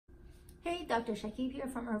everybody, Dr. Shakib here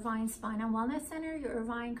from Irvine Spine and Wellness Center, your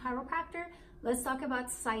Irvine Chiropractor. Let's talk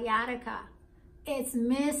about sciatica. It's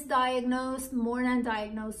misdiagnosed more than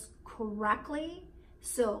diagnosed correctly.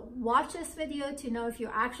 So watch this video to know if you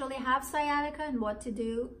actually have sciatica and what to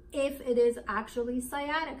do if it is actually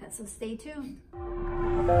sciatica. So stay tuned.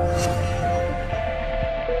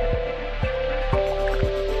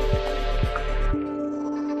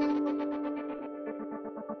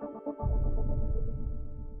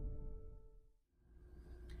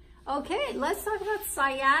 Okay, let's talk about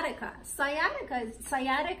sciatica.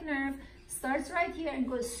 Sciatic nerve starts right here and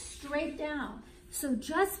goes straight down. So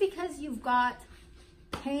just because you've got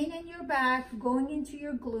pain in your back going into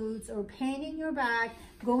your glutes or pain in your back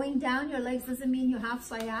going down your legs doesn't mean you have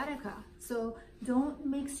sciatica. So don't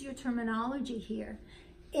mix your terminology here.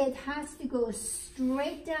 It has to go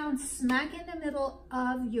straight down, smack in the middle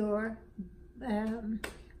of your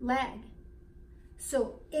leg.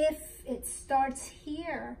 So if it starts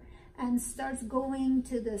here and starts going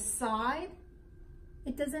to the side,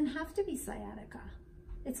 it doesn't have to be sciatica.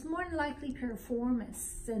 It's more than likely piriformis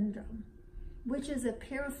syndrome, which is a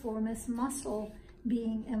piriformis muscle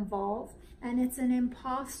being involved, and it's an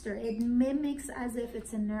imposter. It mimics as if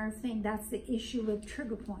it's a nerve thing. That's the issue with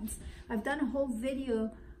trigger points. I've done a whole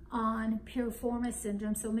video on piriformis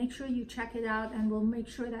syndrome, so make sure you check it out, and we'll make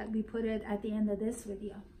sure that we put it at the end of this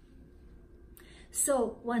video.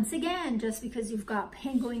 So once again, just because you've got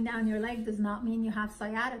pain going down your leg does not mean you have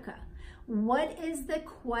sciatica. What is the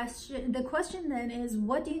question? The question then is,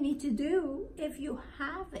 what do you need to do if you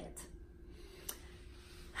have it?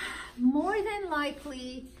 More than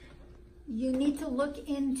likely, you need to look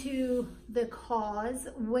into the cause,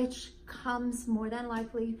 which comes more than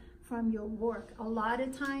likely from your work. A lot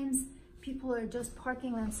of times, people are just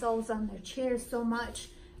parking themselves on their chairs so much.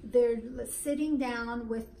 They're sitting down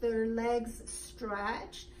with their legs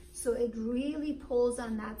stretched, so it really pulls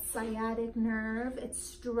on that sciatic nerve. It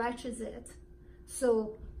stretches it.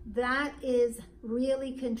 So that is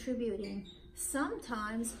really contributing.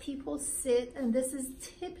 Sometimes people sit, and this is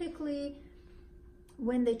typically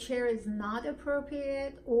when the chair is not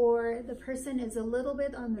appropriate or the person is a little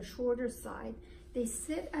bit on the shorter side. They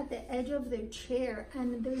sit at the edge of their chair,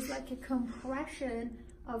 and there's like a compression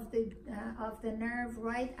of the nerve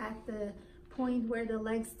right at the point where the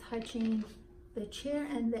leg's touching the chair,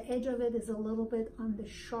 and the edge of it is a little bit on the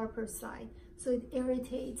sharper side, so it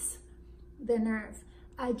irritates the nerve.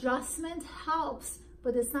 Adjustment helps,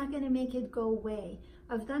 but it's not going to make it go away.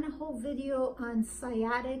 I've done a whole video on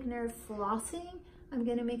sciatic nerve flossing. I'm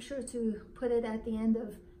going to make sure to put it at the end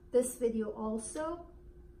of this video also.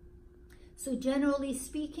 So generally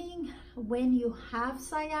speaking, when you have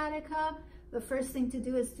sciatica, the first thing to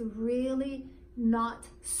do is to really not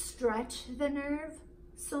stretch the nerve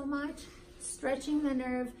so much. Stretching the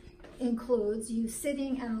nerve includes you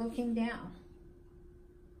sitting and looking down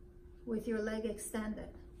with your leg extended.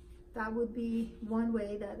 That would be one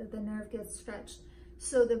way that the nerve gets stretched.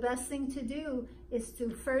 So the best thing to do is to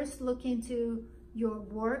first look into your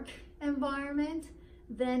work environment,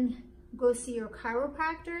 then go see your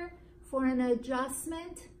chiropractor for an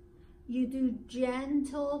adjustment. You do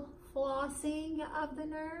gentle flossing of the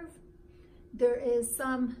nerve. There is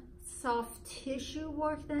some soft tissue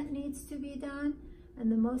work that needs to be done, and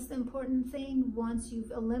the most important thing, once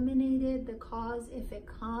you've eliminated the cause, if it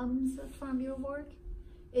comes from your work,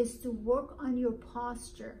 is to work on your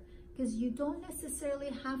posture, because you don't necessarily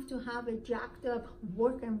have to have a jacked up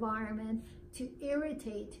work environment to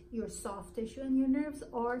irritate your soft tissue, and your nerves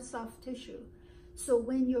are soft tissue. So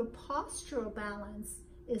when your postural balance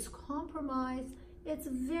is compromised, it's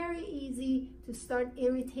very easy to start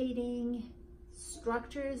irritating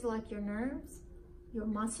structures like your nerves, your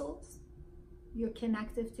muscles, your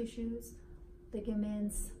connective tissues,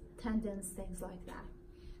 ligaments, tendons, things like that.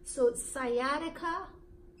 So sciatica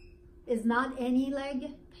is not any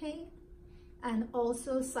leg pain, and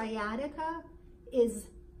also sciatica is,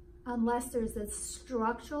 unless there's a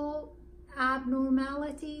structural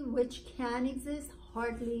abnormality, which can exist,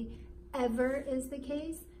 hardly ever is the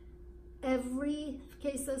case. Every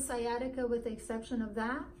case of sciatica, with the exception of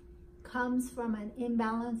that, comes from an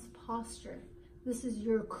imbalanced posture. This is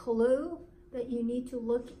your clue that you need to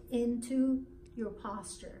look into your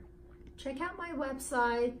posture. Check out my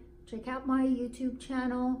website, check out my YouTube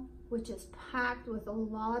channel, which is packed with a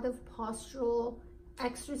lot of postural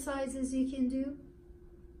exercises you can do.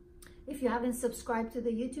 If you haven't subscribed to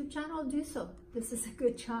the YouTube channel, do so. This is a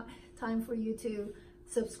good time for you to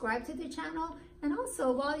subscribe to the channel. And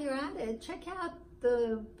also, while you're at it, check out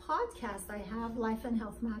the podcast I have, Life and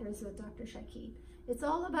Health Matters with Dr. Shakib. It's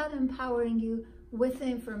all about empowering you with the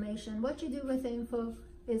information. What you do with the info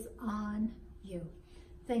is on you.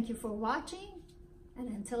 Thank you for watching, and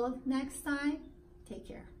until next time, take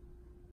care.